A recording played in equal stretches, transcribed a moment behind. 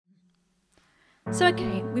So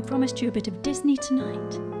okay, we promised you a bit of Disney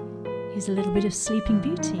tonight. Here's a little bit of Sleeping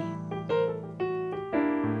Beauty.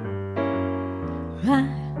 I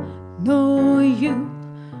know you,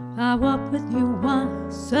 I walked with you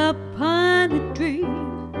once upon a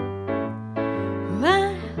dream.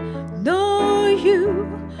 I know you,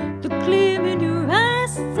 the gleam in your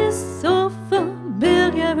eyes is so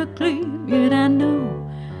familiar a gleam. Yet I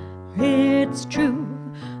know it's true,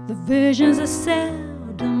 the visions are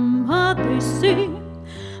seldom what they seem.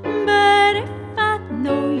 But if I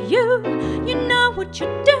know you, you know what you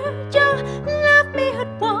do. You love me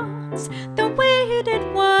at once, the way you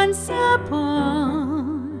did once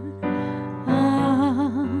upon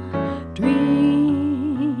a dream.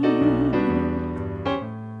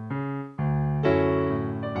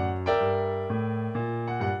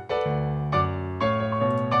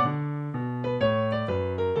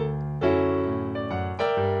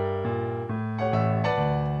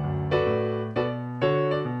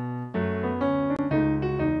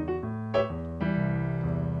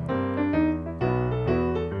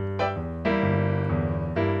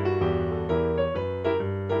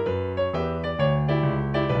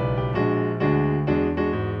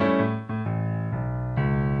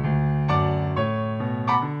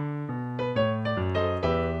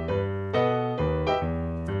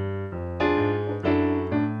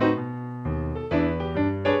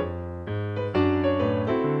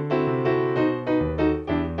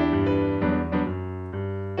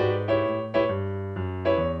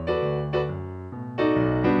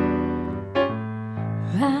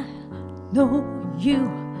 Know you,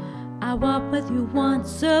 I walked with you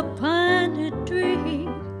once upon a dream.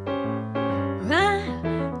 I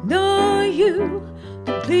know you,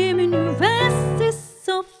 the gleam in your eyes is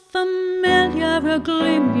so familiar a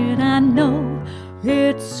gleam. Yet I know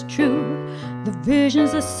it's true, the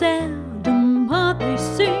visions are seldom what they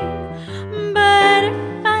seem. But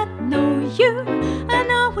if I know you, I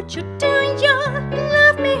know what you're doing. You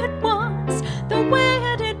love me at once, the way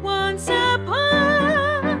I did once upon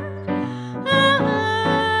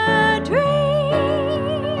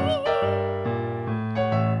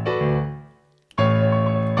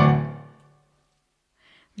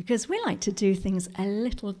because we like to do things a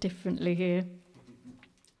little differently here.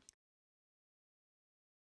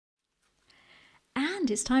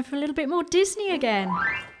 And it's time for a little bit more Disney again.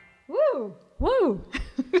 Woo! Woo!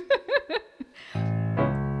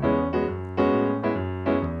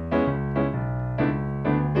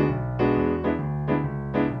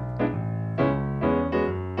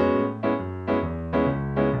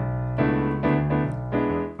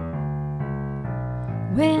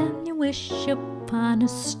 When you wish upon a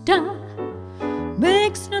star,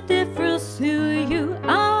 makes no difference who you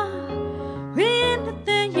are.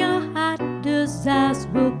 Anything your heart desires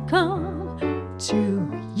will come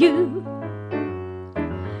to you.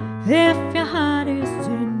 If your heart is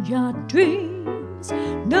in your dreams,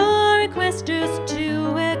 no request is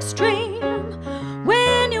too extreme.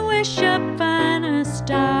 When you wish upon a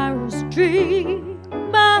star as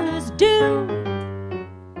dreamers do,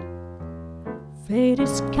 fate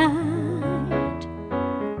is kind,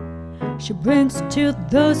 she brings to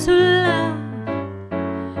those who love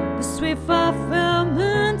the sweet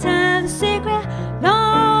fulfillment and the secret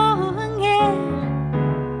longing.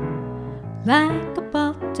 Like a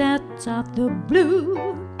bolt out of the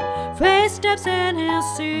blue, fate steps in and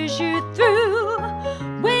sees you through.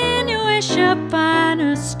 When you wish upon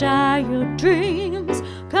a star, your dreams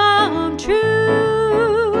come true.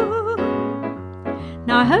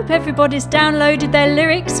 Now I hope everybody's downloaded their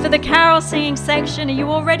lyrics for the carol singing section. Are you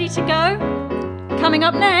all ready to go? Coming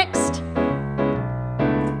up next.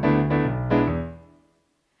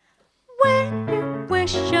 When you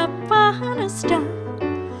wish upon a star,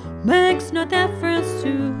 makes no difference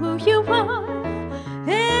who you are.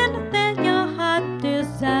 Anything your heart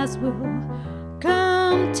desires will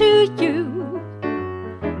come to you.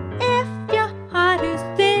 If your heart is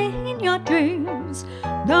in your dreams,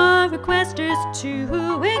 no request is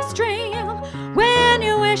too extreme. When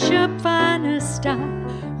you wish upon a star,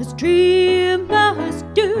 as dreamers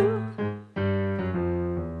do,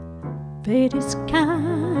 fate is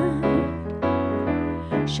kind,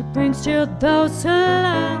 she brings to those who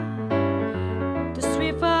love the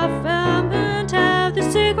sweet fulfillment of the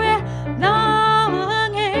secret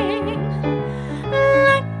longing.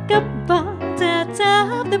 Like a bolt out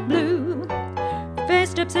of the blue, fate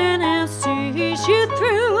steps in and sees you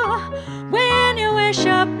through. When you wish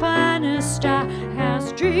upon a star,